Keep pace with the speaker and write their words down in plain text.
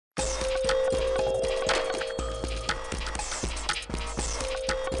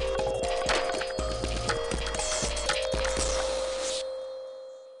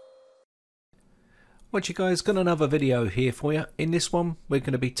What you guys, got another video here for you. In this one we're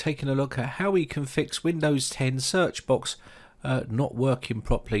going to be taking a look at how we can fix Windows 10 search box not working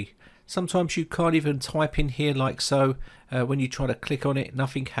properly. Sometimes you can't even type in here like so. When you try to click on it,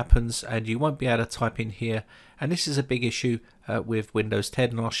 nothing happens and you won't be able to type in here, and this is a big issue with Windows 10,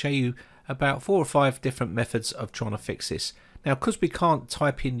 and I'll show you about 4 or 5 different methods of trying to fix this. Now, because we can't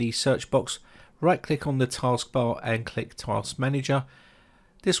type in the search box, right click on the taskbar and click Task Manager.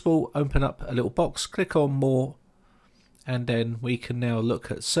 This will open up a little box, click on More, and then we can now look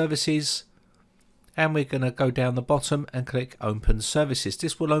at Services, and we're going to go down the bottom and click Open Services.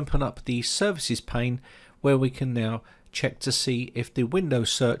 This will open up the Services pane where we can now check to see if the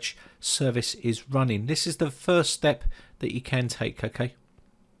Windows search service is running. This is the first step that you can take, okay?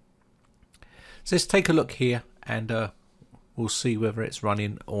 So let's take a look here and we'll see whether it's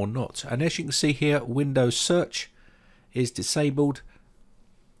running or not. And as you can see here, Windows search is disabled.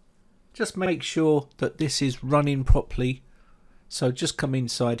 Just make sure that this is running properly. So just come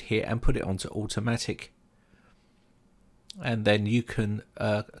inside here and put it onto automatic. And then you can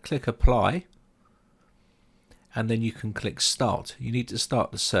click apply. And then you can click start. You need to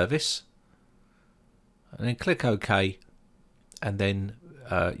start the service. And then click OK. And then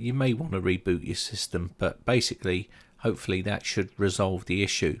you may want to reboot your system. But basically, hopefully that should resolve the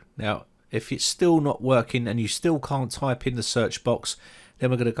issue. Now, if it's still not working and you still can't type in the search box, then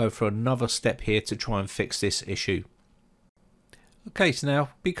we're going to go for another step here to try and fix this issue. Okay, so now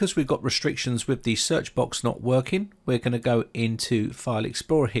because we've got restrictions with the search box not working, we're going to go into File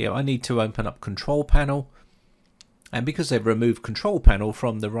Explorer here. I need to open up Control Panel, and because they've removed Control Panel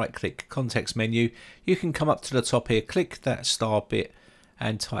from the right click context menu, you can come up to the top here, click that star bit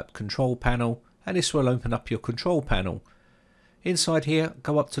and type Control Panel, and this will open up your Control Panel. Inside here,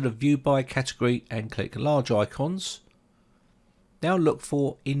 go up to the View By category and click Large Icons. Now look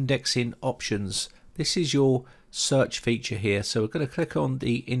for indexing options. This is your search feature here. So we're going to click on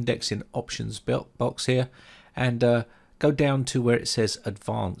the indexing options box here and go down to where it says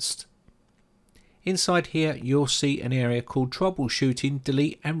advanced. Inside here you'll see an area called troubleshooting,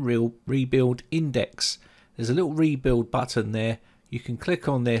 delete and rebuild index. There's a little rebuild button there. You can click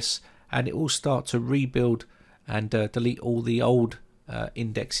on this and it will start to rebuild and delete all the old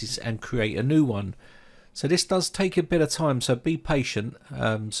indexes and create a new one. So this does take a bit of time, so be patient.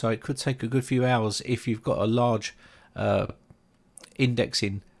 So it could take a good few hours if you've got a large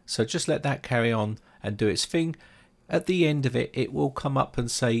indexing. So just let that carry on and do its thing. At the end of it, it will come up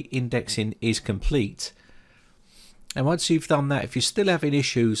and say indexing is complete. And once you've done that, if you're still having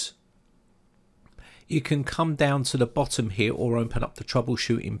issues, you can come down to the bottom here or open up the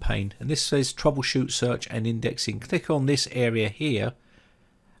troubleshooting pane. And this says troubleshoot search and indexing. Click on this area here,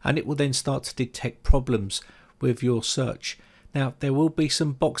 and it will then start to detect problems with your search. Now there will be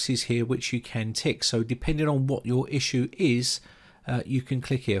some boxes here which you can tick, so depending on what your issue is, you can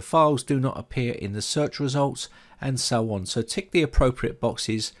click here, files do not appear in the search results, and so on. So tick the appropriate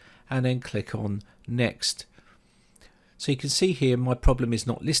boxes and then click on next. So you can see here my problem is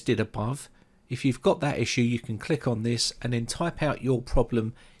not listed above. If you've got that issue, you can click on this and then type out your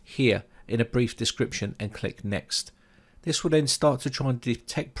problem here in a brief description and click next. This will then start to try and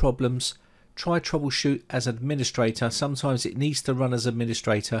detect problems. Try troubleshoot as an administrator. Sometimes it needs to run as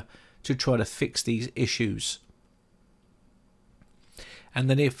administrator to try to fix these issues.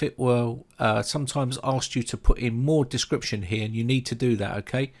 And then if it will sometimes ask you to put in more description here, and you need to do that,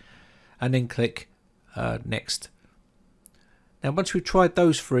 okay? And then click next. Now once we've tried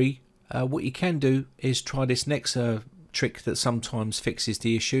those 3, what you can do is try this next trick that sometimes fixes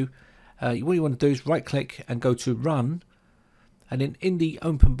the issue. What you want to do is right click and go to Run. And then in the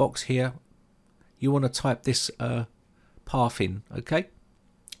open box here, you want to type this path in, okay?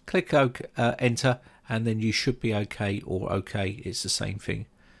 Click enter, and then you should be okay, or okay, it's the same thing.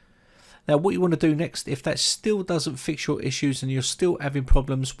 Now what you want to do next, if that still doesn't fix your issues and you're still having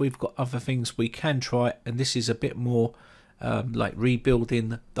problems, we've got other things we can try, and this is a bit more like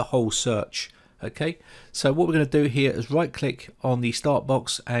rebuilding the whole search, okay? So what we're going to do here is right click on the start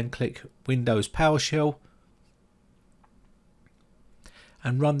box and click Windows PowerShell.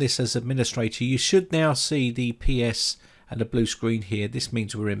 And run this as administrator. You should now see the PS and the blue screen here. This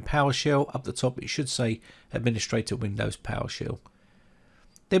means we're in PowerShell. Up the top it should say administrator Windows PowerShell.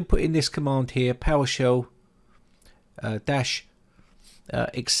 Then put in this command here, PowerShell dash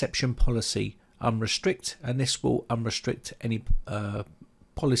exception policy unrestrict, and this will unrestrict any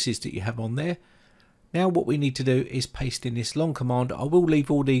policies that you have on there. Now what we need to do is paste in this long command. I will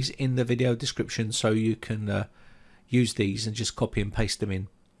leave all these in the video description so you can use these and just copy and paste them in,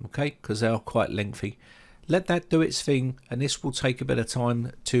 okay, because they are quite lengthy. Let that do its thing, and this will take a bit of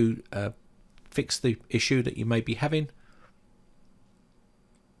time to fix the issue that you may be having.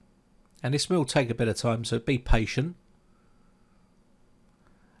 And this will take a bit of time, so be patient.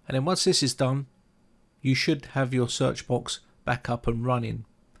 And then once this is done, you should have your search box back up and running.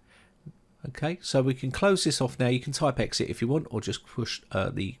 Okay, so we can close this off now. You can type exit if you want, or just push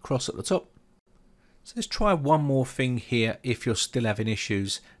the cross at the top. So let's try one more thing here if you're still having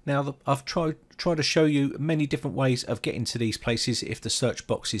issues. Now I've tried to show you many different ways of getting to these places if the search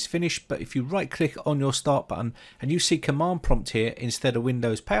box is finished, but if you right click on your start button and you see command prompt here instead of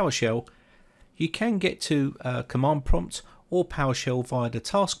Windows PowerShell, you can get to command prompt or PowerShell via the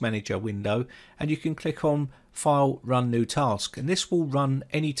task manager window, and you can click on file run new task, and this will run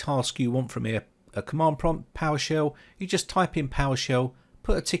any task you want from here. A command prompt, PowerShell, you just type in PowerShell,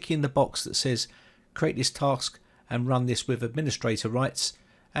 put a tick in the box that says create this task and run this with administrator rights,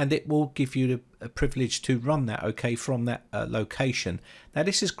 and it will give you the privilege to run that from that location. Now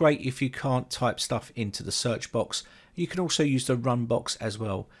this is great if you can't type stuff into the search box. You can also use the run box as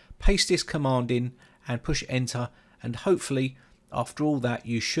well. Paste this command in and push enter, and hopefully after all that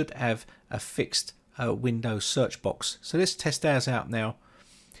you should have a fixed Windows search box. So let's test ours out now.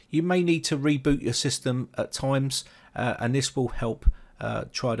 You may need to reboot your system at times, and this will help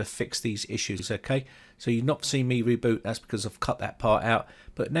try to fix these issues. Okay, so you've not seen me reboot, that's because I've cut that part out,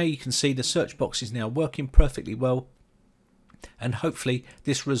 but now you can see the search box is now working perfectly well, and hopefully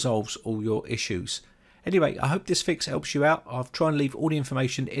this resolves all your issues. Anyway, I hope this fix helps you out. I'll try and leave all the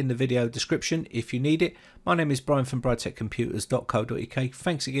information in the video description if you need it. My name is Brian from BriTechComputers.co.uk.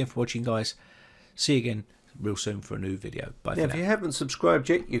 Thanks again for watching, guys. See you again real soon for a new video. Bye for now. If you haven't subscribed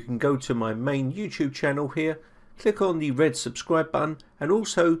yet, you can go to my main YouTube channel here, click on the red subscribe button, and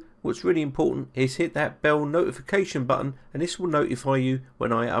also what's really important is hit that bell notification button, and this will notify you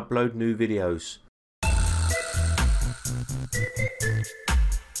when I upload new videos.